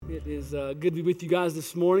It is good to be with you guys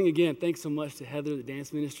this morning. Again, thanks so much to Heather, the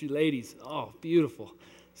dance ministry ladies. Oh, beautiful.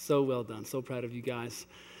 So well done. So proud of you guys.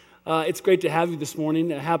 It's great to have you this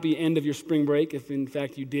morning. A happy end of your spring break, if in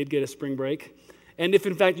fact you did get a spring break. And if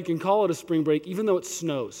in fact you can call it a spring break, even though it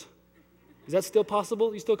snows. Is that still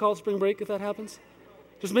possible? You still call it spring break if that happens?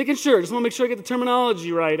 Just making sure. Just want to make sure I get the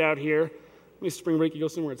terminology right out here. Maybe spring break, you go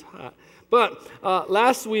somewhere it's hot. But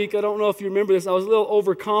last week, I don't know if you remember this, I was a little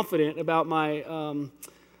overconfident about my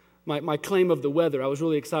my claim of the weather. I was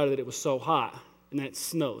really excited that it was so hot and that it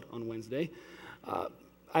snowed on Wednesday.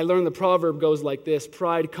 I learned the proverb goes like this: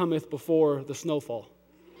 pride cometh before the snowfall.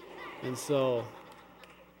 And so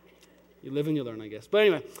you live and you learn, I guess. But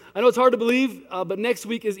anyway, I know it's hard to believe, but next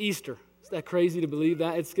week is Easter. Is that crazy to believe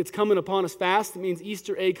that? It's coming upon us fast. It means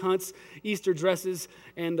Easter egg hunts, Easter dresses,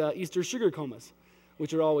 and Easter sugar comas,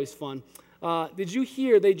 which are always fun. Did you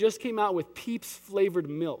hear they just came out with Peeps flavored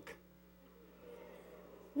milk?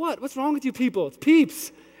 What? What's wrong with you people? It's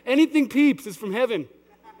Peeps. Anything Peeps is from heaven.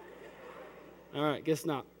 All right, guess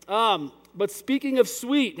not. But speaking of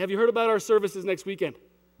sweet, have you heard about our services next weekend?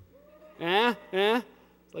 Like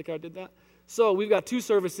I did that? So we've got two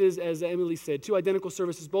services, as Emily said, two identical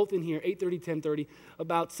services, both in here, 8:30, 10:30,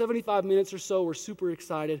 about 75 minutes or so. We're super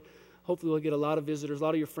excited. Hopefully we'll get a lot of visitors, a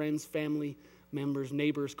lot of your friends, family members,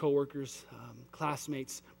 neighbors, coworkers,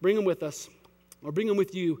 classmates. Bring them with us, or bring them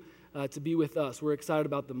with you to be with us. We're excited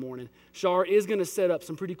about the morning. Shar is going to set up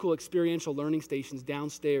some pretty cool experiential learning stations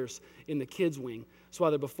downstairs in the kids' wing. So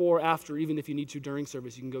either before, after, even if you need to during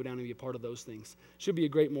service, you can go down and be a part of those things. Should be a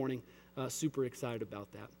great morning. Super excited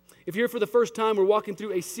about that. If you're here for the first time, we're walking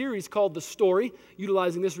through a series called The Story,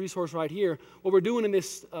 utilizing this resource right here. What we're doing in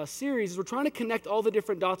this series is we're trying to connect all the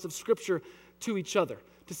different dots of Scripture to each other,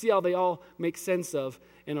 to see how they all make sense of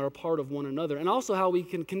and are a part of one another, and also how we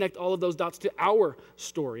can connect all of those dots to our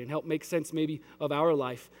story and help make sense maybe of our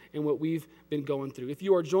life and what we've been going through. If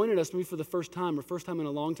you are joining us maybe for the first time or first time in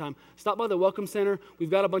a long time, stop by the Welcome Center.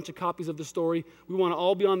 We've got a bunch of copies of the story. We want to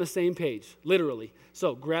all be on the same page, literally.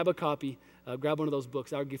 So grab a copy. Grab one of those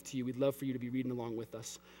books, our gift to you. We'd love for you to be reading along with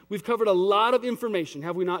us. We've covered a lot of information,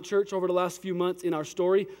 have we not, church, over the last few months in our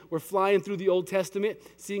story. We're flying through the Old Testament,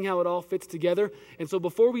 seeing how it all fits together. And so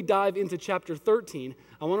before we dive into chapter 13,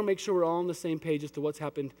 I want to make sure we're all on the same page as to what's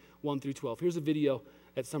happened 1 through 12. Here's a video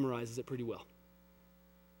that summarizes it pretty well.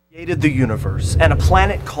 Created the universe and a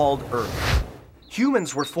planet called Earth.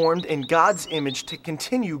 Humans were formed in God's image to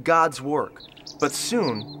continue God's work. But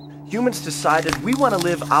soon, humans decided we want to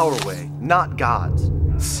live our way, not God's.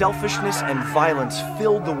 Selfishness and violence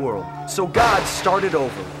filled the world, so God started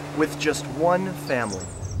over with just one family.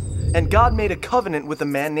 And God made a covenant with a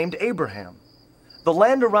man named Abraham. The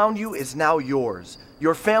land around you is now yours.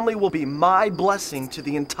 Your family will be my blessing to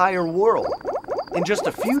the entire world. In just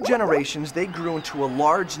a few generations, they grew into a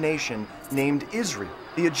large nation named Israel.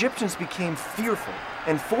 The Egyptians became fearful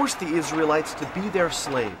and forced the Israelites to be their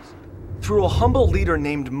slaves. Through a humble leader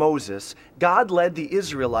named Moses, God led the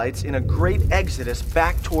Israelites in a great exodus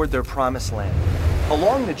back toward their promised land.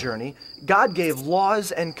 Along the journey, God gave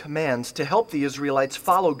laws and commands to help the Israelites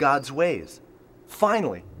follow God's ways.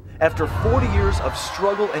 Finally, after 40 years of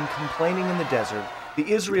struggle and complaining in the desert,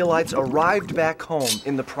 the Israelites arrived back home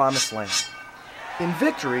in the promised land. In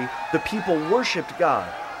victory, the people worshiped God,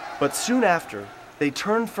 but soon after, they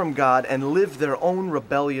turned from God and lived their own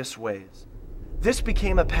rebellious ways. This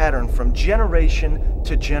became a pattern from generation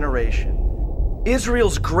to generation.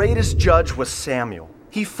 Israel's greatest judge was Samuel.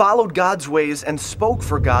 He followed God's ways and spoke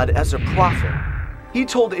for God as a prophet. He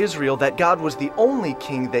told Israel that God was the only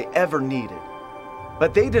king they ever needed.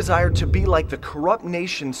 But they desired to be like the corrupt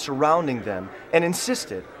nations surrounding them and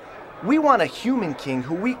insisted, "We want a human king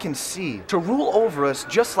who we can see to rule over us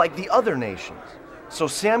just like the other nations." So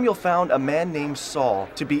Samuel found a man named Saul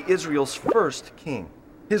to be Israel's first king.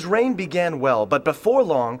 His reign began well, but before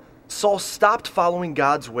long, Saul stopped following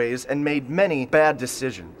God's ways and made many bad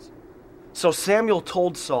decisions. So Samuel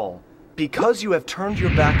told Saul, "Because you have turned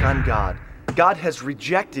your back on God, God has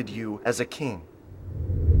rejected you as a king."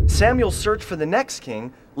 Samuel's search for the next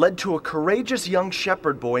king led to a courageous young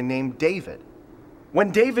shepherd boy named David.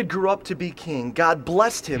 When David grew up to be king, God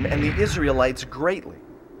blessed him and the Israelites greatly.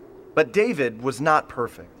 But David was not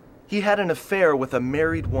perfect. He had an affair with a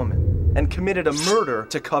married woman and committed a murder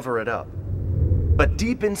to cover it up. But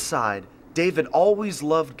deep inside, David always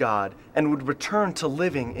loved God and would return to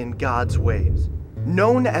living in God's ways.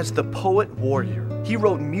 Known as the poet warrior, he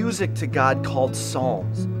wrote music to God called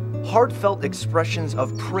psalms, heartfelt expressions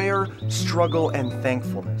of prayer, struggle, and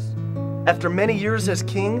thankfulness. After many years as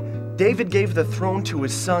king, David gave the throne to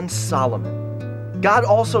his son Solomon. God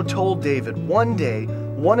also told David, one day,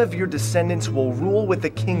 one of your descendants will rule with a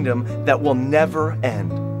kingdom that will never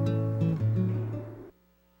end.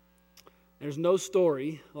 There's no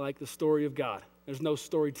story like the story of God. There's no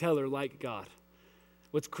storyteller like God.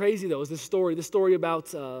 What's crazy, though, is this story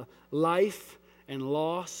about life and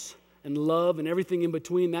loss and love and everything in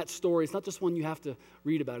between. That story, it's not just one you have to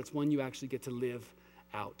read about. It's one you actually get to live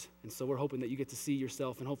out. And so we're hoping that you get to see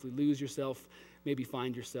yourself and hopefully lose yourself, maybe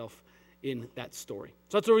find yourself in that story.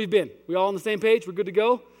 So that's where we've been. We all on the same page? We're good to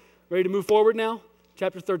go? Ready to move forward now?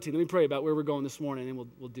 Chapter 13. Let me pray about where we're going this morning, and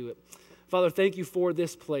we'll do it. Father, thank you for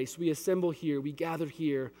this place. We assemble here. We gather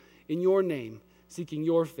here in your name, seeking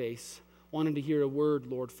your face, wanting to hear a word,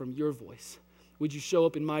 Lord, from your voice. Would you show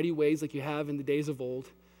up in mighty ways like you have in the days of old?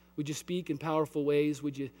 Would you speak in powerful ways?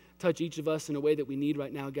 Would you touch each of us in a way that we need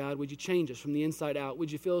right now, God? Would you change us from the inside out?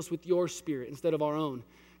 Would you fill us with your spirit instead of our own?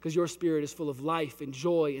 Because your spirit is full of life and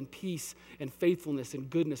joy and peace and faithfulness and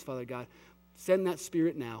goodness, Father God. Send that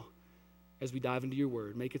spirit now as we dive into your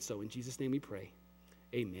word. Make it so. In Jesus' name we pray.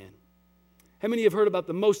 Amen. How many have heard about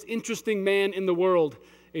the most interesting man in the world?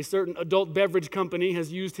 A certain adult beverage company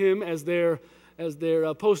has used him as their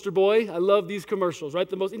poster boy. I love these commercials, right?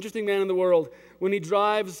 The most interesting man in the world. When he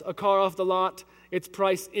drives a car off the lot, its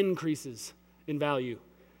price increases in value.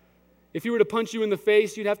 If he were to punch you in the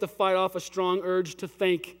face, you'd have to fight off a strong urge to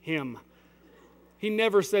thank him. He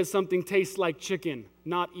never says something tastes like chicken,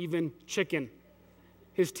 not even chicken.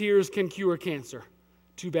 His tears can cure cancer.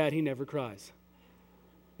 Too bad he never cries.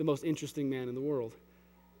 The most interesting man in the world.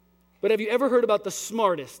 But have you ever heard about the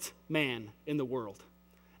smartest man in the world?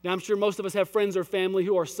 Now, I'm sure most of us have friends or family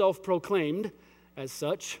who are self-proclaimed as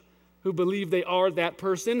such, who believe they are that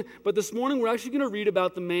person. But this morning, we're actually going to read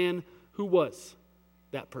about the man who was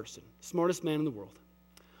that person, smartest man in the world.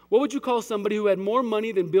 What would you call somebody who had more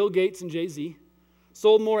money than Bill Gates and Jay-Z,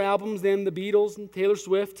 sold more albums than the Beatles and Taylor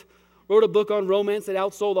Swift, wrote a book on romance that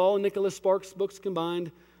outsold all of Nicholas Sparks' books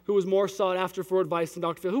combined, who was more sought after for advice than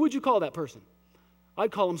Dr. Phil? Who would you call that person?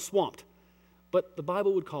 I'd call him swamped. But the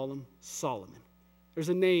Bible would call him Solomon. There's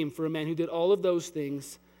a name for a man who did all of those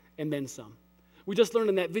things and then some. We just learned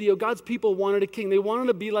in that video, God's people wanted a king. They wanted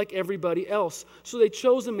to be like everybody else. So they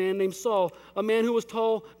chose a man named Saul, a man who was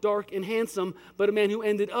tall, dark, and handsome, but a man who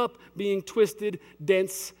ended up being twisted,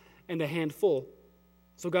 dense, and a handful.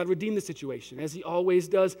 So God redeemed the situation, as he always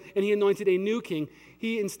does, and he anointed a new king.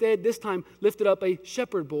 He instead, this time, lifted up a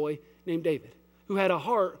shepherd boy named David, who had a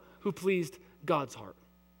heart who pleased God's heart.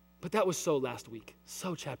 But that was so last week,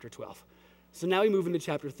 so chapter 12. So now we move into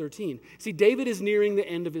chapter 13. See, David is nearing the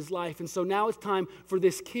end of his life, and so now it's time for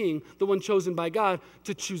this king, the one chosen by God,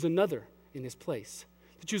 to choose another in his place,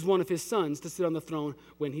 to choose one of his sons to sit on the throne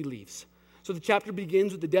when he leaves. So the chapter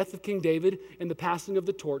begins with the death of King David and the passing of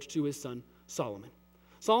the torch to his son Solomon.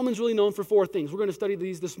 Solomon's really known for four things. We're going to study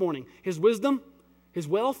these this morning: his wisdom, his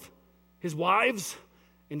wealth, his wives,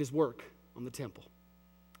 and his work on the temple.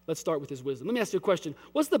 Let's start with his wisdom. Let me ask you a question.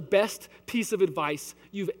 What's the best piece of advice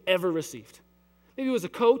you've ever received? Maybe it was a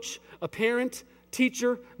coach, a parent,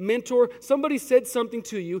 teacher, mentor. Somebody said something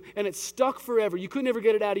to you and it stuck forever. You couldn't ever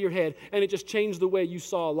get it out of your head, and it just changed the way you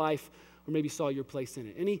saw life or maybe saw your place in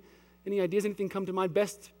it. Any ideas? Anything come to mind?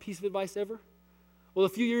 Best piece of advice ever? Well, a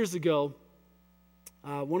few years ago,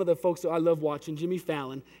 one of the folks that I love watching, Jimmy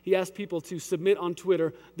Fallon, he asked people to submit on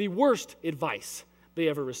Twitter the worst advice they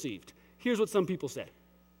ever received. Here's what some people said.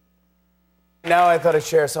 Now I thought I'd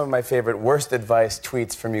share some of my favorite worst advice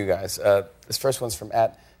tweets from you guys. This first one's from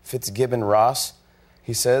 @FitzgibbonRoss.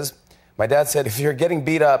 He says, "My dad said, if you're getting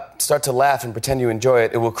beat up, start to laugh and pretend you enjoy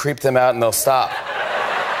it. It will creep them out and they'll stop."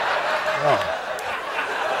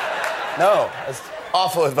 No, that's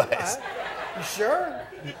awful advice. You sure?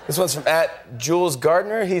 This one's from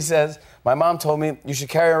 @JulesGardner. He says, "My mom told me you should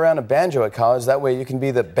carry around a banjo at college. That way you can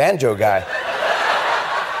be the banjo guy."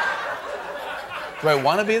 Do I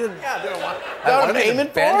want to be the... Yeah, do I want to be the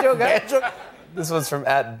banjo guy? This one's from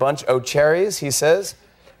 @BunchO'Cherries. He says,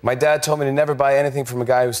 "My dad told me to never buy anything from a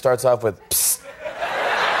guy who starts off with psst."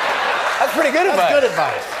 That's pretty good advice. That's good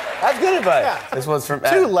advice. That's good advice. Yeah. This one's from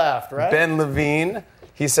Two left, right? Ben Levine.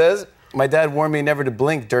 He says, "My dad warned me never to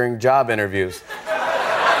blink during job interviews."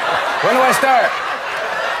 When do I start?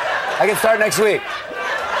 I can start next week.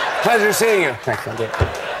 Pleasure seeing you. Thanks, I'll do it.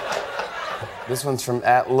 This one's from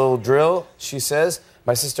 @LilDrill. She says,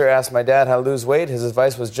 "My sister asked my dad how to lose weight. His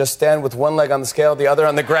advice was just stand with one leg on the scale, the other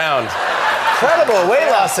on the ground." Incredible weight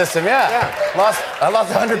loss system, yeah. I lost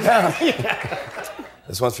 100 pounds.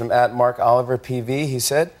 This one's from @MarkOliverPV. He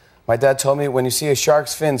said, "My dad told me when you see a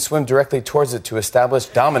shark's fin, swim directly towards it to establish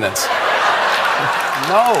dominance."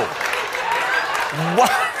 No.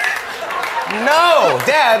 What? No,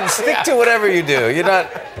 Dad, stick to whatever you do. You're not...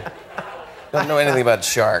 Don't know anything about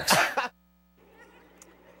sharks.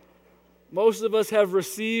 Most of us have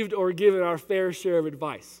received or given our fair share of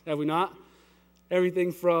advice, have we not?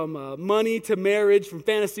 Everything from money to marriage, from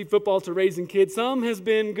fantasy football to raising kids. Some has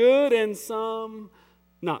been good and some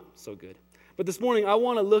not so good. But this morning, I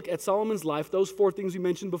want to look at Solomon's life, those four things we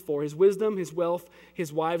mentioned before, his wisdom, his wealth,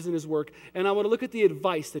 his wives, and his work. And I want to look at the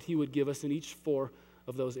advice that he would give us in each four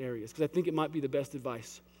of those areas, because I think it might be the best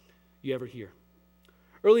advice you ever hear.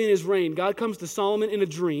 Early in his reign, God comes to Solomon in a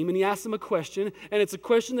dream, and he asks him a question, and it's a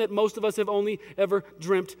question that most of us have only ever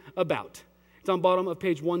dreamt about. It's on bottom of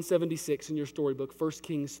page 176 in your storybook, 1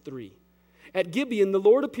 Kings 3. At Gibeon, the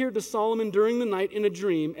Lord appeared to Solomon during the night in a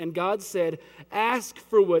dream, and God said, "Ask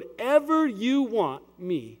for whatever you want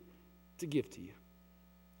me to give to you."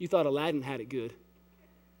 You thought Aladdin had it good.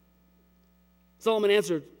 Solomon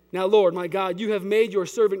answered, "Now, Lord, my God, you have made your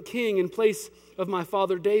servant king in place of my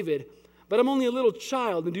father David. But I'm only a little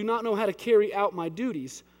child and do not know how to carry out my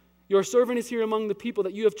duties. Your servant is here among the people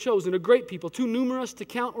that you have chosen, a great people, too numerous to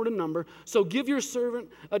count or to number. So give your servant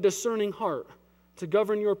a discerning heart to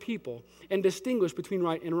govern your people and distinguish between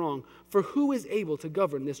right and wrong. For who is able to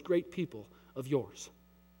govern this great people of yours?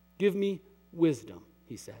 Give me wisdom,"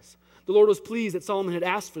 he says. The Lord was pleased that Solomon had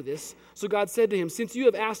asked for this. So God said to him, "Since you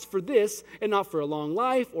have asked for this, and not for a long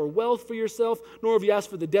life or wealth for yourself, nor have you asked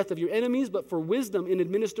for the death of your enemies, but for wisdom in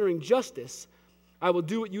administering justice, I will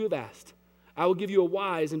do what you have asked. I will give you a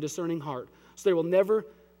wise and discerning heart. So there will never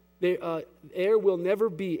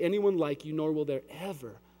be anyone like you, nor will there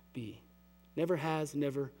ever be. Never has,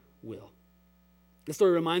 never will." This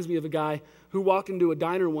story reminds me of a guy who walked into a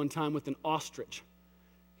diner one time with an ostrich.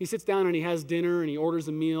 He sits down and he has dinner and he orders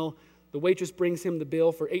a meal. The waitress brings him the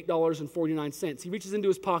bill for $8.49. He reaches into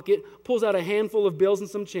his pocket, pulls out a handful of bills and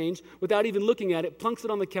some change, without even looking at it, plunks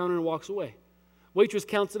it on the counter and walks away. Waitress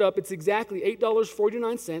counts it up. It's exactly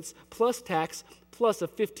 $8.49 plus tax plus a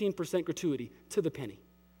 15% gratuity to the penny.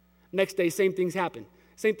 Next day, same thing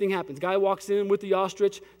happens. Guy walks in with the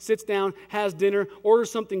ostrich, sits down, has dinner,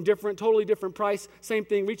 orders something different, totally different price. Same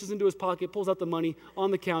thing, reaches into his pocket, pulls out the money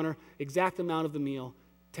on the counter, exact amount of the meal,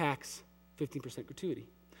 tax, 15% gratuity.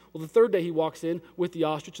 Well, the third day he walks in with the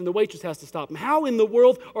ostrich, and the waitress has to stop him. "How in the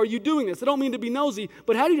world are you doing this? I don't mean to be nosy,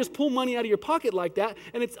 but how do you just pull money out of your pocket like that,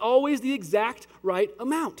 and it's always the exact right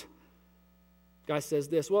amount?" Guy says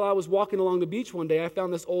this, "Well, I was walking along the beach one day. I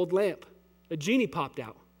found this old lamp. A genie popped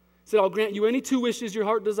out. Said, 'I'll grant you any 2 wishes your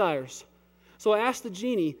heart desires.' So I asked the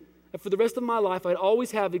genie that for the rest of my life, I'd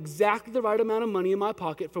always have exactly the right amount of money in my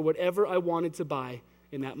pocket for whatever I wanted to buy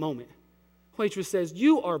in that moment." Waitress says,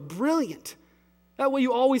 "You are brilliant. That way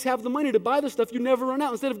you always have the money to buy the stuff. You never run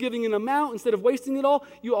out. Instead of giving an amount, instead of wasting it all,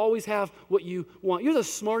 you always have what you want. You're the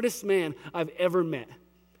smartest man I've ever met."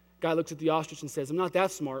 Guy looks at the ostrich and says, "I'm not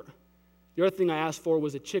that smart. The other thing I asked for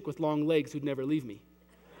was a chick with long legs who'd never leave me."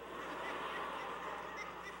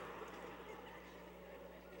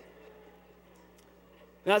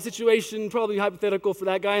 That situation, probably hypothetical for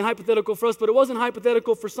that guy and hypothetical for us, but it wasn't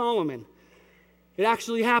hypothetical for Solomon. It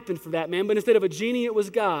actually happened for that man, but instead of a genie, it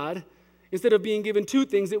was God. Instead of being given 2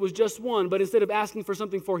 things, it was just one. But instead of asking for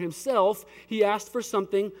something for himself, he asked for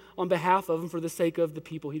something on behalf of and for the sake of the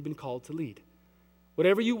people he'd been called to lead.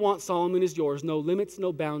 Whatever you want, Solomon, is yours. No limits,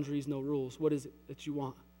 no boundaries, no rules. What is it that you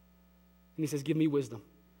want? And he says, "Give me wisdom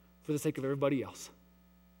for the sake of everybody else."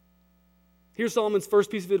 Here's Solomon's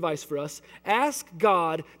first piece of advice for us. Ask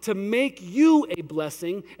God to make you a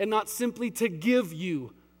blessing and not simply to give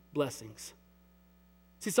you blessings.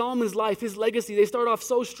 See, Solomon's life, his legacy, they start off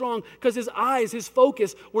so strong because his eyes, his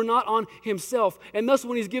focus were not on himself. And thus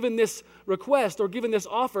when he's given this request or given this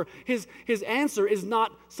offer, his answer is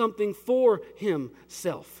not something for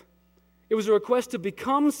himself. It was a request to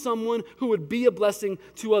become someone who would be a blessing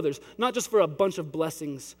to others, not just for a bunch of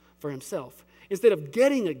blessings for himself. Instead of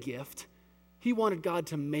getting a gift, he wanted God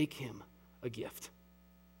to make him a gift.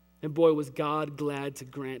 And boy, was God glad to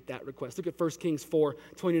grant that request. Look at 1 Kings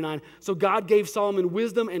 4:29. So God gave Solomon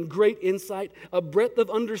wisdom and great insight, a breadth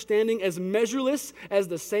of understanding as measureless as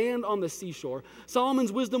the sand on the seashore.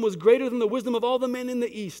 Solomon's wisdom was greater than the wisdom of all the men in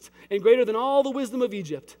the east and greater than all the wisdom of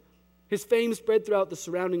Egypt. His fame spread throughout the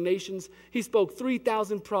surrounding nations. He spoke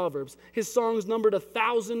 3,000 proverbs. His songs numbered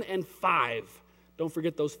 1,005. Don't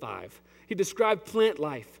forget those 5. He described plant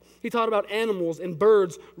life. He taught about animals and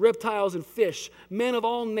birds, reptiles and fish. Men of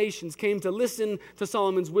all nations came to listen to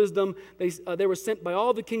Solomon's wisdom. They were sent by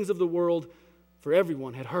all the kings of the world, for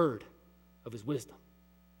everyone had heard of his wisdom.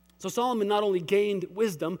 So Solomon not only gained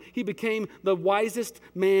wisdom, he became the wisest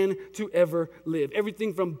man to ever live.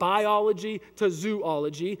 Everything from biology to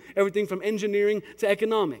zoology, everything from engineering to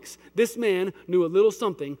economics. This man knew a little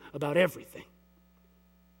something about everything.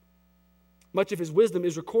 Much of his wisdom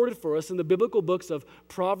is recorded for us in the biblical books of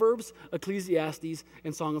Proverbs, Ecclesiastes,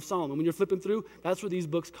 and Song of Solomon. When you're flipping through, that's where these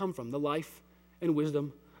books come from, the life and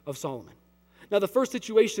wisdom of Solomon. Now, the first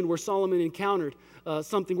situation where Solomon encountered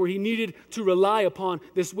something where he needed to rely upon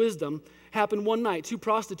this wisdom happened one night. 2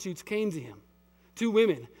 prostitutes came to him, 2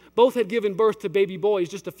 women. Both had given birth to baby boys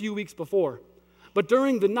just a few weeks before. But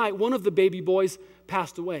during the night, one of the baby boys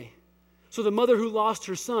passed away. So the mother who lost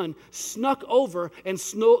her son snuck over and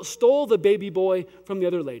stole the baby boy from the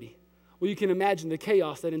other lady. Well, you can imagine the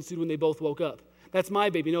chaos that ensued when they both woke up. That's my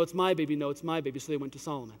baby. No, it's my baby. No, it's my baby. So they went to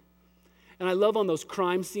Solomon. And I love on those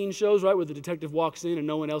crime scene shows, right, where the detective walks in and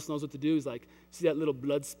no one else knows what to do. He's like, see that little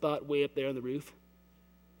blood spot way up there on the roof?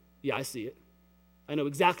 Yeah, I see it. I know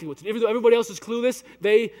exactly what to do. Even though everybody else is clueless,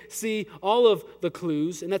 they see all of the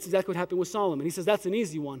clues, and that's exactly what happened with Solomon. He says, that's an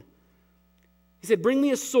easy one. He said, bring me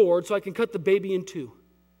a sword so I can cut the baby in 2.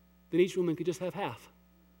 Then each woman could just have half.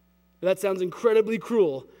 Now, that sounds incredibly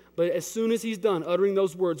cruel, but as soon as he's done uttering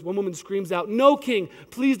those words, one woman screams out, no, king,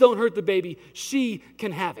 please don't hurt the baby. She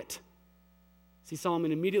can have it. See,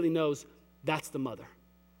 Solomon immediately knows that's the mother,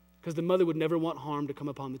 because the mother would never want harm to come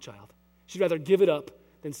upon the child. She'd rather give it up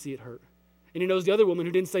than see it hurt. And he knows the other woman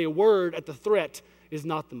who didn't say a word at the threat is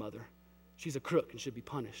not the mother. She's a crook and should be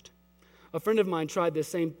punished. A friend of mine tried this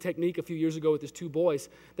same technique a few years ago with his 2 boys.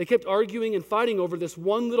 They kept arguing and fighting over this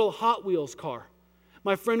one little Hot Wheels car.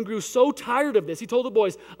 My friend grew so tired of this, he told the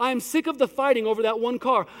boys, I am sick of the fighting over that one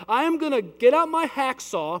car. I am going to get out my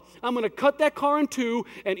hacksaw, I'm going to cut that car in 2,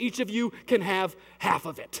 and each of you can have half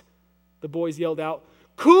of it. The boys yelled out,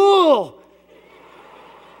 cool!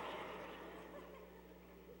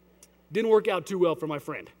 Didn't work out too well for my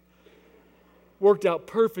friend. Worked out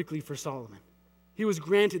perfectly for Solomon. He was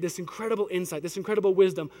granted this incredible insight, this incredible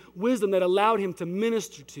wisdom that allowed him to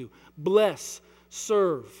minister to, bless,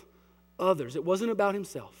 serve others. It wasn't about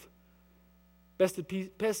himself.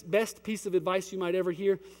 Best piece of advice you might ever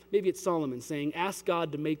hear, maybe it's Solomon saying, ask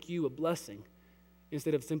God to make you a blessing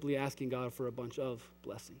instead of simply asking God for a bunch of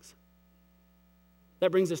blessings.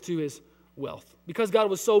 That brings us to his wealth. Because God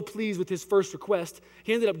was so pleased with his first request,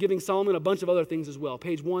 he ended up giving Solomon a bunch of other things as well.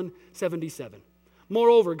 Page 177.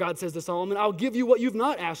 Moreover, God says to Solomon, I'll give you what you've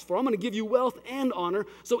not asked for. I'm going to give you wealth and honor,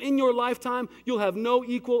 so in your lifetime you'll have no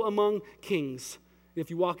equal among kings. And if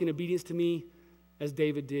you walk in obedience to me, as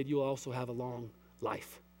David did, you'll also have a long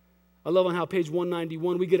life. I love on how page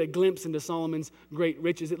 191, we get a glimpse into Solomon's great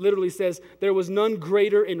riches. It literally says, there was none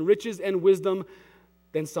greater in riches and wisdom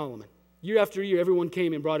than Solomon. Year after year, everyone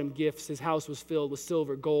came and brought him gifts. His house was filled with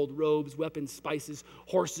silver, gold, robes, weapons, spices,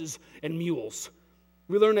 horses, and mules.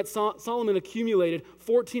 We learn that Solomon accumulated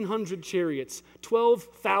 1,400 chariots,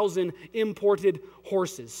 12,000 imported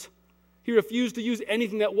horses. He refused to use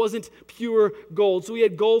anything that wasn't pure gold. So he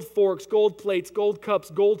had gold forks, gold plates, gold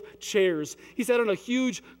cups, gold chairs. He sat on a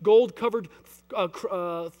huge gold-covered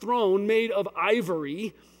throne made of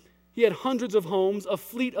ivory. He had hundreds of homes, a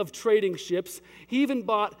fleet of trading ships. He even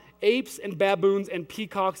bought apes and baboons and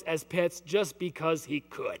peacocks as pets just because he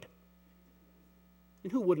could.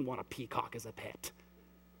 And who wouldn't want a peacock as a pet?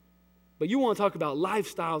 But you want to talk about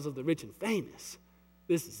lifestyles of the rich and famous.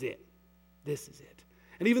 This is it. This is it.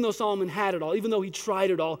 And even though Solomon had it all, even though he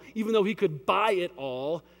tried it all, even though he could buy it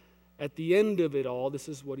all, at the end of it all, this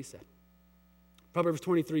is what he said. Proverbs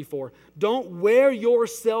 23:4. Don't wear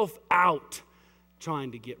yourself out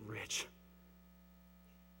trying to get rich.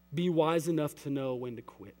 Be wise enough to know when to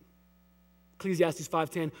quit. Ecclesiastes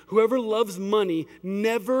 5:10. Whoever loves money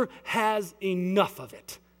never has enough of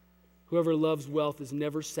it. Whoever loves wealth is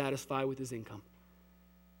never satisfied with his income.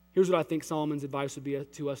 Here's what I think Solomon's advice would be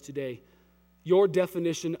to us today. Your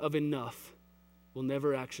definition of enough will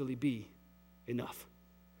never actually be enough.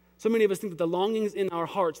 So many of us think that the longings in our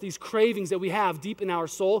hearts, these cravings that we have deep in our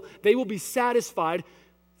soul, they will be satisfied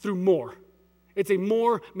through more. It's a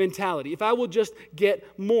more mentality. If I will just get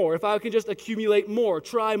more, if I can just accumulate more,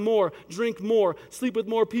 try more, drink more, sleep with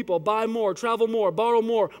more people, buy more, travel more, borrow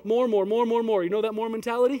more. You know that more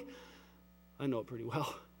mentality? I know it pretty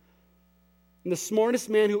well. And the smartest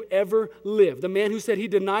man who ever lived, the man who said he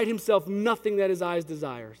denied himself nothing that his eyes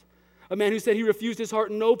desired, a man who said he refused his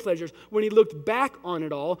heart no pleasures, when he looked back on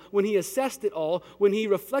it all, when he assessed it all, when he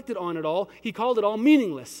reflected on it all, he called it all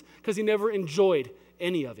meaningless because he never enjoyed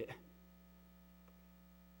any of it.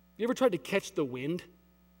 You ever tried to catch the wind?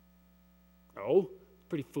 Oh,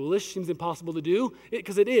 pretty foolish, seems impossible to do,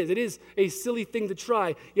 because it is a silly thing to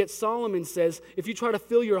try. Yet Solomon says, if you try to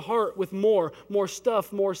fill your heart with more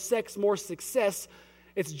stuff, more sex, more success,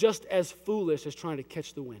 it's just as foolish as trying to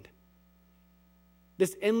catch the wind.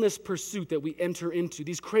 this endless pursuit that we enter into,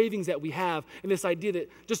 these cravings that we have, and this idea that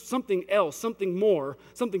just something else, something more,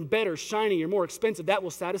 something better, shinier, more expensive, that will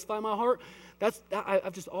satisfy my heart.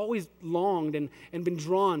 I've just always longed and been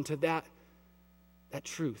drawn to that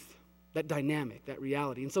truth, that dynamic, that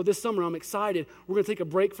reality. And so this summer, I'm excited. We're going to take a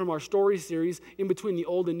break from our story series in between the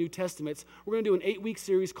Old and New Testaments. We're going to do an 8-week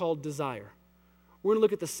series called Desire. We're going to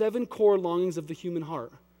look at the 7 core longings of the human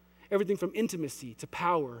heart. Everything from intimacy to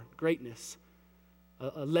power, greatness,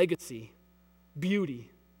 a legacy, beauty,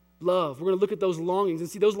 love. We're going to look at those longings and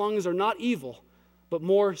see those longings are not evil, but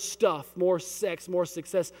more stuff, more sex, more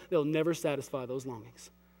success. They'll never satisfy those longings.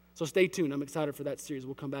 So stay tuned. I'm excited for that series.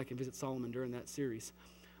 We'll come back and visit Solomon during that series.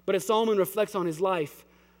 But as Solomon reflects on his life,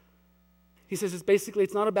 he says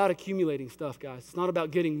it's not about accumulating stuff, guys. It's not about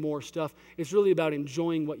getting more stuff. It's really about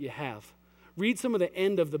enjoying what you have. Read some of the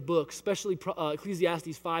end of the book, especially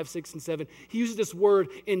Ecclesiastes 5, 6, and 7. He uses this word,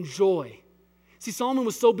 enjoy. See, Solomon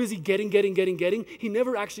was so busy getting, he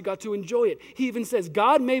never actually got to enjoy it. He even says,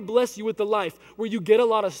 God may bless you with the life where you get a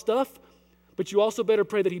lot of stuff, but you also better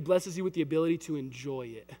pray that he blesses you with the ability to enjoy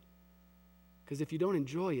it. Because if you don't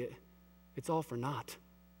enjoy it, it's all for naught.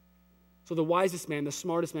 So the wisest man, the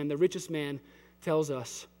smartest man, the richest man tells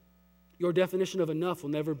us, your definition of enough will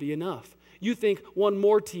never be enough. You think one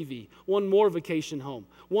more TV, one more vacation home,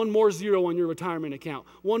 one more zero on your retirement account,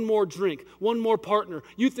 one more drink, one more partner.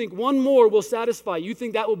 You think one more will satisfy you. You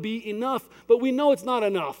think that will be enough, but we know it's not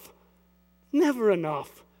enough. Never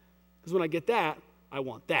enough. Because when I get that, I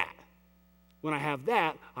want that. When I have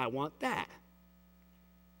that, I want that.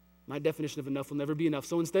 My definition of enough will never be enough.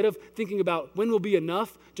 So instead of thinking about when will be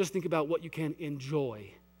enough, just think about what you can enjoy.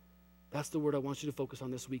 That's the word I want you to focus on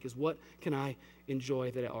this week, is what can I enjoy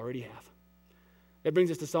that I already have? That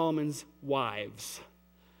brings us to Solomon's wives.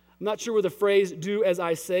 I'm not sure where the phrase do as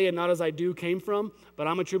I say and not as I do came from, but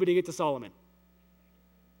I'm attributing it to Solomon.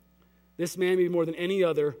 This man, maybe more than any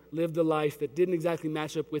other, lived a life that didn't exactly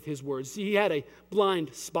match up with his words. See, he had a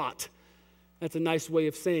blind spot. That's a nice way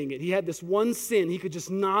of saying it. He had this one sin he could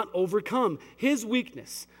just not overcome. His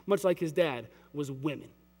weakness, much like his dad, was women.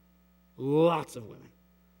 Lots of women.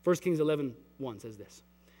 1 Kings 11:1 says this.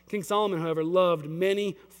 King Solomon, however, loved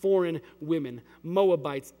many foreign women,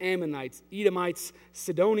 Moabites, Ammonites, Edomites,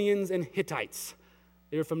 Sidonians, and Hittites.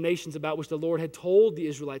 They were from nations about which the Lord had told the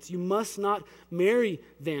Israelites, you must not marry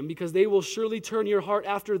them because they will surely turn your heart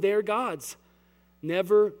after their gods.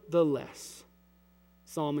 Nevertheless,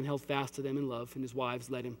 Solomon held fast to them in love, and his wives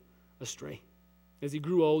led him astray. As he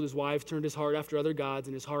grew old, his wives turned his heart after other gods,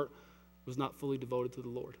 and his heart was not fully devoted to the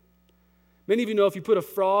Lord. Many of you know if you put a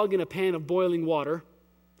frog in a pan of boiling water,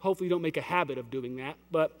 hopefully you don't make a habit of doing that,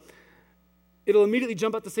 but it'll immediately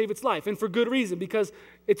jump out to save its life, and for good reason, because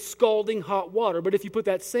it's scalding hot water. But if you put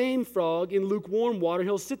that same frog in lukewarm water,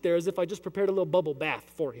 he'll sit there as if I just prepared a little bubble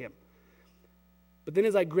bath for him. But then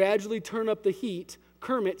as I gradually turn up the heat,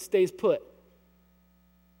 Kermit stays put.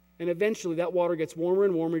 And eventually that water gets warmer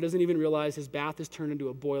and warmer. He doesn't even realize his bath is turned into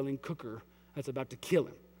a boiling cooker that's about to kill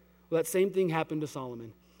him. Well, that same thing happened to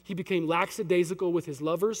Solomon. He became lackadaisical with his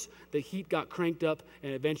lovers. The heat got cranked up,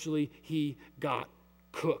 and eventually he got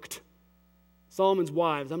cooked. Solomon's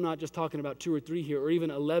wives, I'm not just talking about 2 or 3 here, or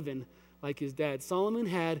even 11 like his dad. Solomon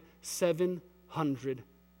had 700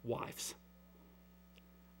 wives.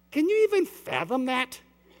 Can you even fathom that?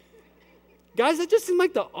 Guys, that just seemed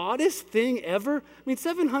like the oddest thing ever. I mean,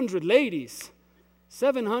 700 ladies,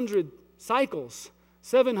 700 cycles,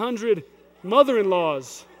 700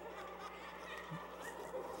 mother-in-laws.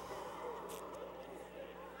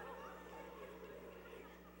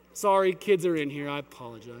 Sorry, kids are in here. I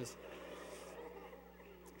apologize.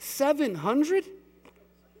 700?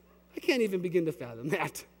 I can't even begin to fathom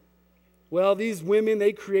that. Well, these women,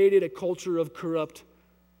 they created a culture of corrupt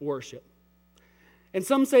worship. And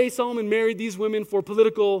some say Solomon married these women for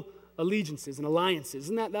political allegiances and alliances,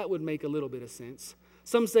 and that would make a little bit of sense.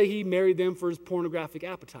 Some say he married them for his pornographic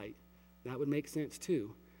appetite. That would make sense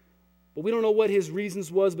too. But we don't know what his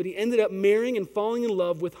reasons was, but he ended up marrying and falling in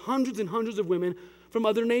love with hundreds and hundreds of women from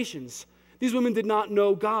other nations. These women did not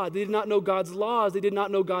know God. They did not know God's laws. They did not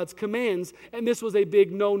know God's commands. And this was a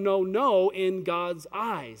big no, no, no in God's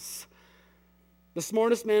eyes. The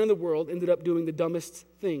smartest man in the world ended up doing the dumbest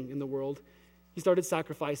thing in the world. He started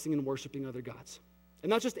sacrificing and worshiping other gods. And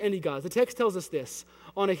not just any gods. The text tells us this.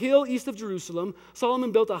 On a hill east of Jerusalem,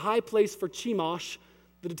 Solomon built a high place for Chemosh,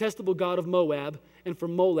 the detestable god of Moab, and for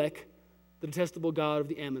Molech, the detestable god of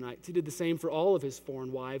the Ammonites. He did the same for all of his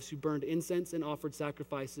foreign wives who burned incense and offered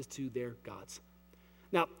sacrifices to their gods.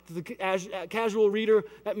 Now, to the casual reader,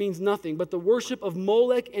 that means nothing, but the worship of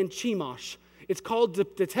Molech and Chemosh It's called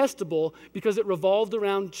detestable because it revolved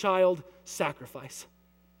around child sacrifice.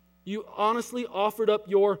 You honestly offered up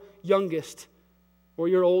your youngest or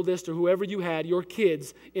your oldest or whoever you had, your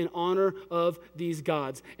kids, in honor of these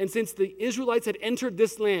gods. And since the Israelites had entered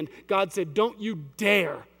this land, God said, don't you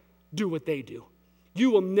dare do what they do. You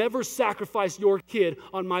will never sacrifice your kid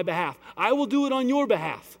on my behalf. I will do it on your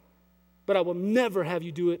behalf, but I will never have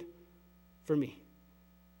you do it for me.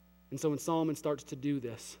 And so when Solomon starts to do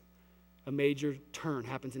this, a major turn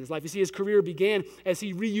happens in his life. You see, his career began as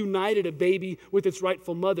he reunited a baby with its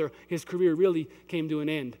rightful mother. His career really came to an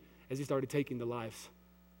end as he started taking the lives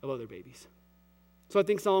of other babies. So I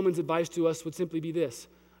think Solomon's advice to us would simply be this: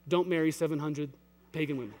 don't marry 700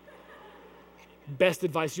 pagan women. Best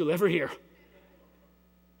advice you'll ever hear.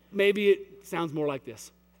 Maybe it sounds more like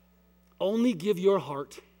this: only give your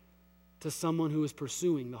heart to someone who is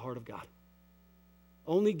pursuing the heart of God.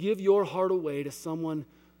 Only give your heart away to someone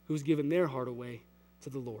who's given their heart away to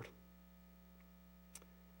the Lord.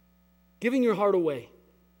 Giving your heart away.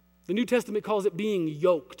 The New Testament calls it being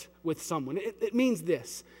yoked with someone. It means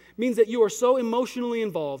this. It means that you are so emotionally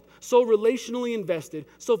involved, so relationally invested,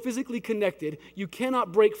 so physically connected, you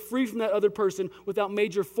cannot break free from that other person without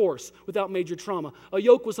major force, without major trauma. A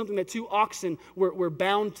yoke was something that two oxen were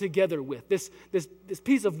bound together with. This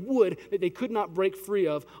piece of wood that they could not break free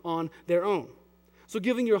of on their own. So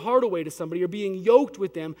giving your heart away to somebody or being yoked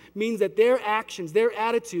with them means that their actions, their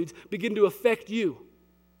attitudes begin to affect you,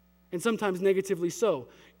 and sometimes negatively so.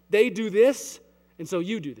 They do this, and so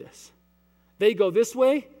you do this. They go this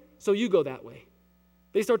way, so you go that way.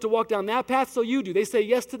 They start to walk down that path, so you do. They say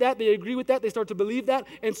yes to that, they agree with that, they start to believe that,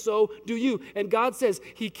 and so do you. And God says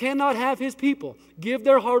he cannot have his people give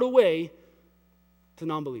their heart away to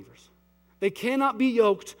non-believers. They cannot be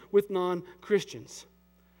yoked with non-Christians.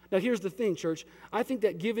 Now here's the thing, church. I think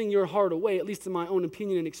that giving your heart away, at least in my own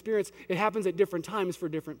opinion and experience, it happens at different times for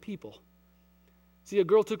different people. See, a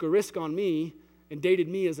girl took a risk on me and dated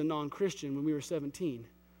me as a non-Christian when we were 17.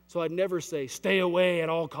 So I'd never say, stay away at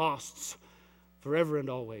all costs, forever and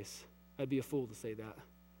always. I'd be a fool to say that.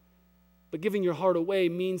 But giving your heart away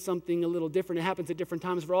means something a little different. It happens at different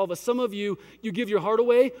times for all of us. Some of you, you give your heart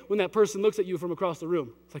away when that person looks at you from across the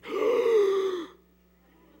room. It's like,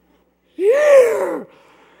 here!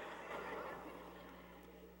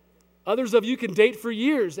 Others of you can date for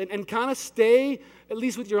years and kind of stay, at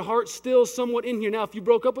least with your heart still somewhat in here. Now, if you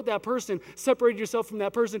broke up with that person, separated yourself from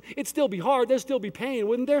that person, it'd still be hard. There'd still be pain,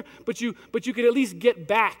 wouldn't there? But you could at least get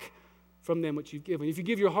back from them what you've given. If you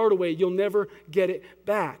give your heart away, you'll never get it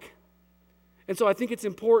back. And so I think it's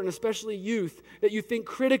important, especially youth, that you think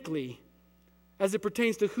critically as it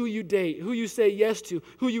pertains to who you date, who you say yes to,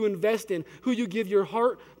 who you invest in, who you give your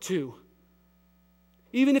heart to.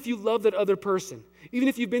 Even if you love that other person, even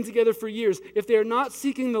if you've been together for years, if they're not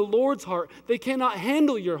seeking the Lord's heart, they cannot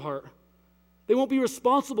handle your heart. They won't be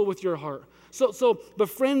responsible with your heart. So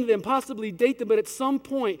befriend them, possibly date them, but at some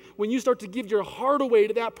point, when you start to give your heart away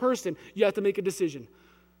to that person, you have to make a decision.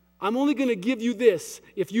 I'm only going to give you this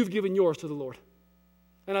if you've given yours to the Lord.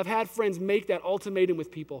 And I've had friends make that ultimatum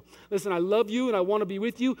with people. Listen, I love you and I want to be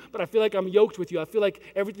with you, but I feel like I'm yoked with you. I feel like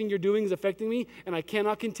everything you're doing is affecting me, and I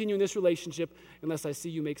cannot continue in this relationship unless I see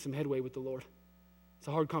you make some headway with the Lord. It's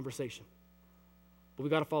a hard conversation. But we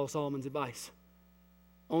got to follow Solomon's advice.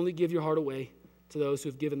 Only give your heart away to those who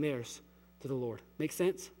have given theirs to the Lord. Make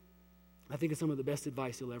sense? I think it's some of the best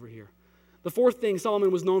advice you'll ever hear. The fourth thing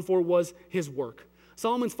Solomon was known for was his work.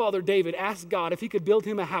 Solomon's father, David, asked God if he could build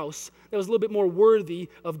him a house that was a little bit more worthy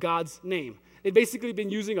of God's name. They'd basically been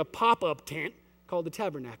using a pop-up tent called the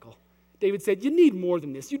tabernacle. David said, you need more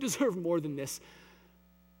than this. You deserve more than this.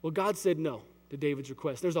 Well, God said no to David's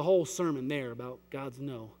request. There's a whole sermon there about God's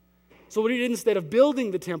no. So what he did instead of building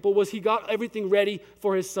the temple was he got everything ready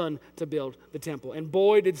for his son to build the temple. And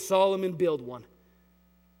boy, did Solomon build one.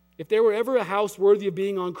 If there were ever a house worthy of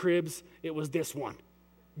being on cribs, it was this one,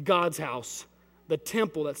 God's house. The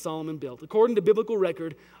temple that Solomon built. According to biblical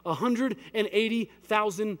record,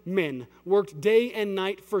 180,000 men worked day and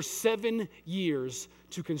night for 7 years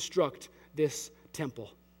to construct this temple.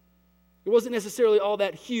 It wasn't necessarily all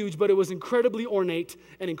that huge, but it was incredibly ornate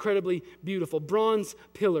and incredibly beautiful. Bronze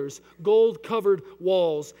pillars, gold-covered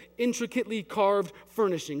walls, intricately carved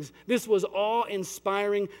furnishings. This was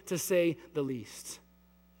awe-inspiring, to say the least.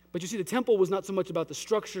 But you see, the temple was not so much about the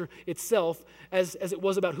structure itself as it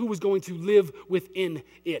was about who was going to live within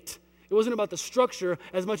it. It wasn't about the structure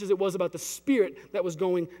as much as it was about the spirit that was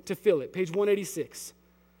going to fill it. Page 186.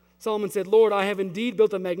 Solomon said, Lord, I have indeed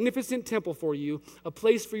built a magnificent temple for you, a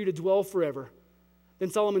place for you to dwell forever.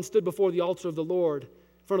 Then Solomon stood before the altar of the Lord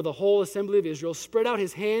in front of the whole assembly of Israel, spread out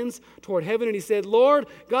his hands toward heaven, and he said, Lord,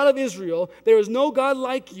 God of Israel, there is no God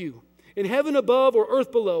like you. In heaven above or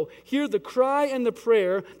earth below, hear the cry and the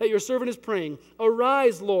prayer that your servant is praying.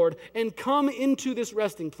 Arise, Lord, and come into this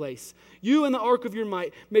resting place. You and the ark of your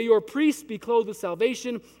might. May your priests be clothed with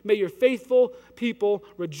salvation. May your faithful people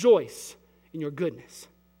rejoice in your goodness.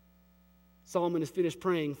 Solomon is finished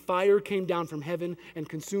praying. Fire came down from heaven and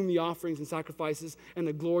consumed the offerings and sacrifices, and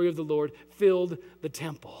the glory of the Lord filled the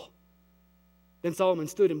temple. Then Solomon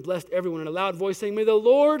stood and blessed everyone in a loud voice, saying, May the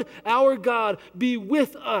Lord our God be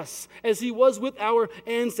with us as he was with our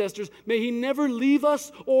ancestors. May he never leave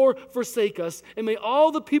us or forsake us. And may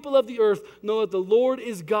all the people of the earth know that the Lord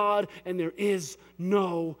is God and there is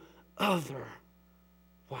no other.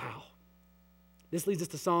 Wow. This leads us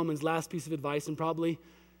to Solomon's last piece of advice, and definitely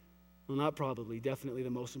the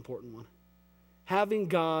most important one. Having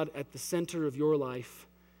God at the center of your life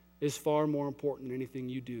is far more important than anything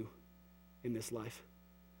you do in this life.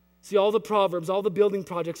 See, all the proverbs, all the building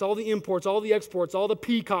projects, all the imports, all the exports, all the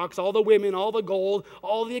peacocks, all the women, all the gold,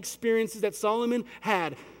 all the experiences that Solomon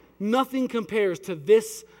had, nothing compares to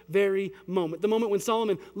this very moment. The moment when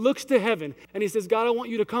Solomon looks to heaven and he says, God, I want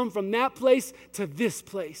you to come from that place to this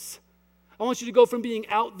place. I want you to go from being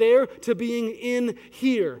out there to being in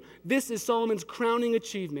here. This is Solomon's crowning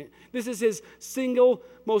achievement. This is his single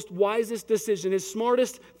most wisest decision, his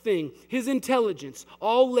smartest thing, his intelligence,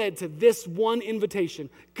 all led to this one invitation.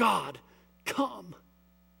 God, come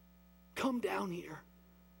down here.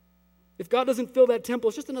 If God doesn't fill that temple,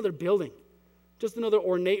 it's just another building, just another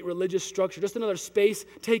ornate religious structure, just another space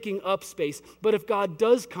taking up space. But if God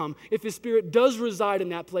does come, if his Spirit does reside in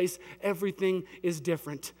that place, everything is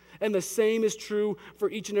different. And the same is true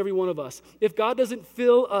for each and every one of us. If God doesn't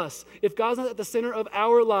fill us, if God's not at the center of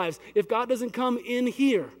our lives, if God doesn't come in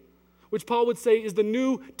here, which Paul would say is the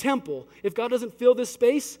new temple, if God doesn't fill this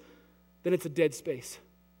space, then it's a dead space.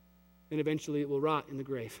 And eventually it will rot in the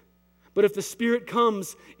grave. But if the Spirit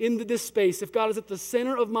comes into this space, if God is at the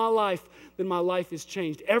center of my life, then my life is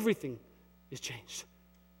changed. Everything is changed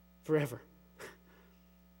forever.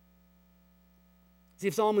 See,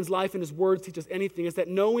 if Solomon's life and his words teach us anything, it's that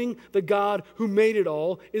knowing the God who made it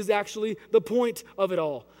all is actually the point of it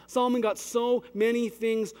all. Solomon got so many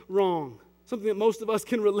things wrong, something that most of us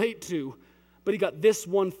can relate to, but he got this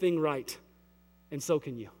one thing right, and so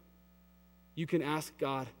can you. You can ask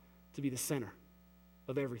God to be the center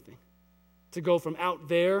of everything, to go from out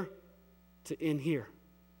there to in here.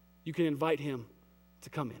 You can invite him to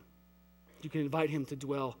come in. You can invite him to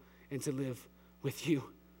dwell and to live with you.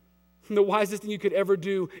 And the wisest thing you could ever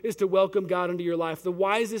do is to welcome God into your life. The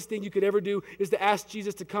wisest thing you could ever do is to ask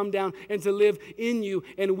Jesus to come down and to live in you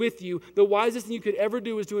and with you. The wisest thing you could ever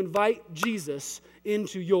do is to invite Jesus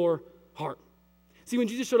into your heart. See, when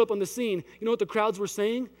Jesus showed up on the scene, you know what the crowds were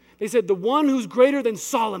saying? They said, the one who's greater than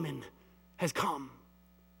Solomon has come.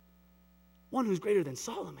 One who's greater than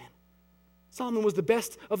Solomon. Solomon was the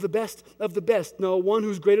best of the best of the best. No, one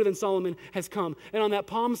who's greater than Solomon has come. And on that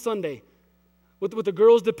Palm Sunday, what the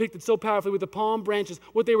girls depicted so powerfully with the palm branches,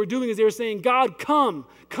 what they were doing is they were saying, God, come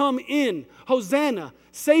in, Hosanna,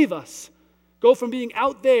 save us. Go from being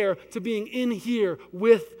out there to being in here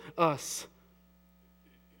with us.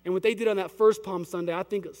 And what they did on that first Palm Sunday, I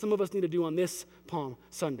think some of us need to do on this Palm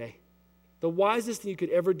Sunday. The wisest thing you could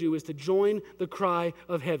ever do is to join the cry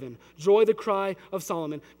of heaven, join the cry of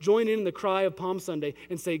Solomon, join in the cry of Palm Sunday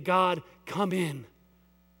and say, God, come in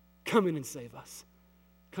and save us.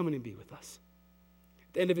 Come in and be with us.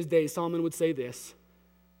 At the end of his days, Solomon would say this,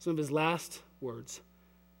 some of his last words.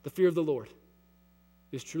 The fear of the Lord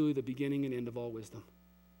is truly the beginning and end of all wisdom.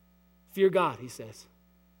 Fear God, he says.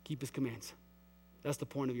 Keep his commands. That's the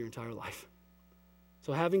point of your entire life.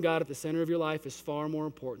 So having God at the center of your life is far more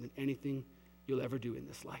important than anything you'll ever do in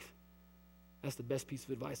this life. That's the best piece of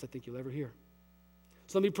advice I think you'll ever hear.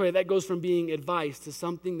 So let me pray that goes from being advice to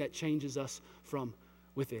something that changes us from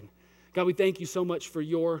within. God, we thank you so much for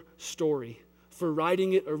your story, for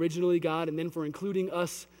writing it originally, God, and then for including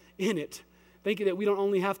us in it. Thank you that we don't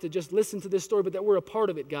only have to just listen to this story, but that we're a part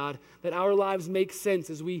of it, God, that our lives make sense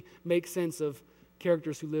as we make sense of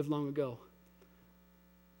characters who lived long ago.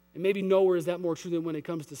 And maybe nowhere is that more true than when it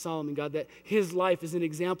comes to Solomon, God, that his life is an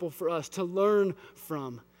example for us to learn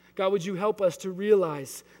from. God, would you help us to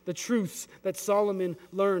realize the truths that Solomon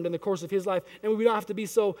learned in the course of his life? And we don't have to be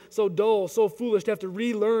so dull, so foolish to have to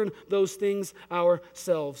relearn those things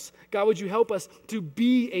ourselves. God, would you help us to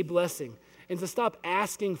be a blessing and to stop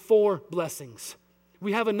asking for blessings?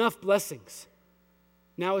 We have enough blessings.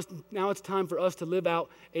 Now it's time for us to live out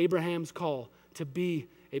Abraham's call to be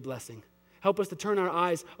a blessing. Help us to turn our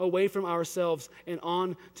eyes away from ourselves and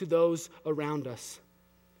on to those around us.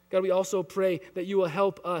 God, we also pray that you will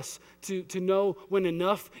help us to know when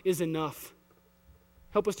enough is enough.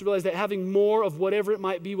 Help us to realize that having more of whatever it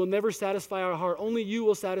might be will never satisfy our heart. Only you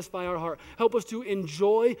will satisfy our heart. Help us to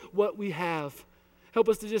enjoy what we have. Help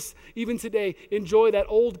us to just, even today, enjoy that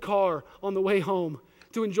old car on the way home,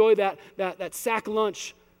 to enjoy that sack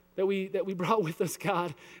lunch that we brought with us,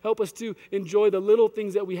 God. Help us to enjoy the little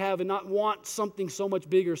things that we have and not want something so much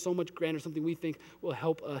bigger, so much grander, something we think will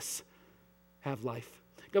help us have life.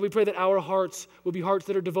 God, we pray that our hearts will be hearts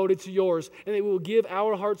that are devoted to yours, and that we will give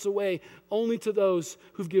our hearts away only to those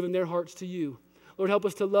who've given their hearts to you. Lord, help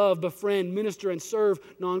us to love, befriend, minister, and serve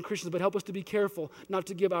non-Christians, but help us to be careful not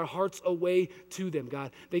to give our hearts away to them,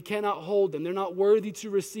 God. They cannot hold them. They're not worthy to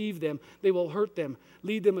receive them. They will hurt them,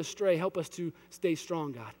 lead them astray. Help us to stay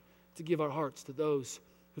strong, God, to give our hearts to those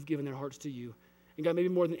who've given their hearts to you. And God, maybe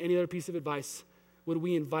more than any other piece of advice, would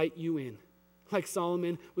we invite you in? Like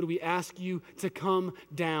Solomon, would we ask you to come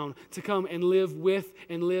down, to come and live with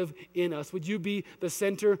and live in us? Would you be the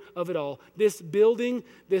center of it all? This building,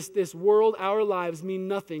 this world, our lives mean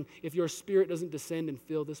nothing if your Spirit doesn't descend and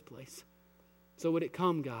fill this place. So would it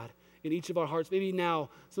come, God, in each of our hearts? Maybe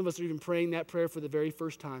now some of us are even praying that prayer for the very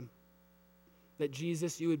first time. That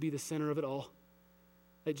Jesus, you would be the center of it all.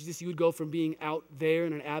 That Jesus, you would go from being out there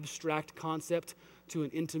in an abstract concept to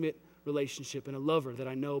an intimate relationship and a lover that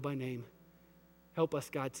I know by name. Help us,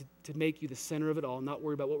 God, to make you the center of it all, not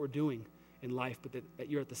worry about what we're doing in life, but that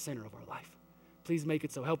you're at the center of our life. Please make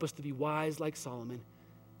it so. Help us to be wise like Solomon.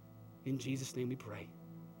 In Jesus' name we pray.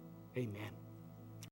 Amen.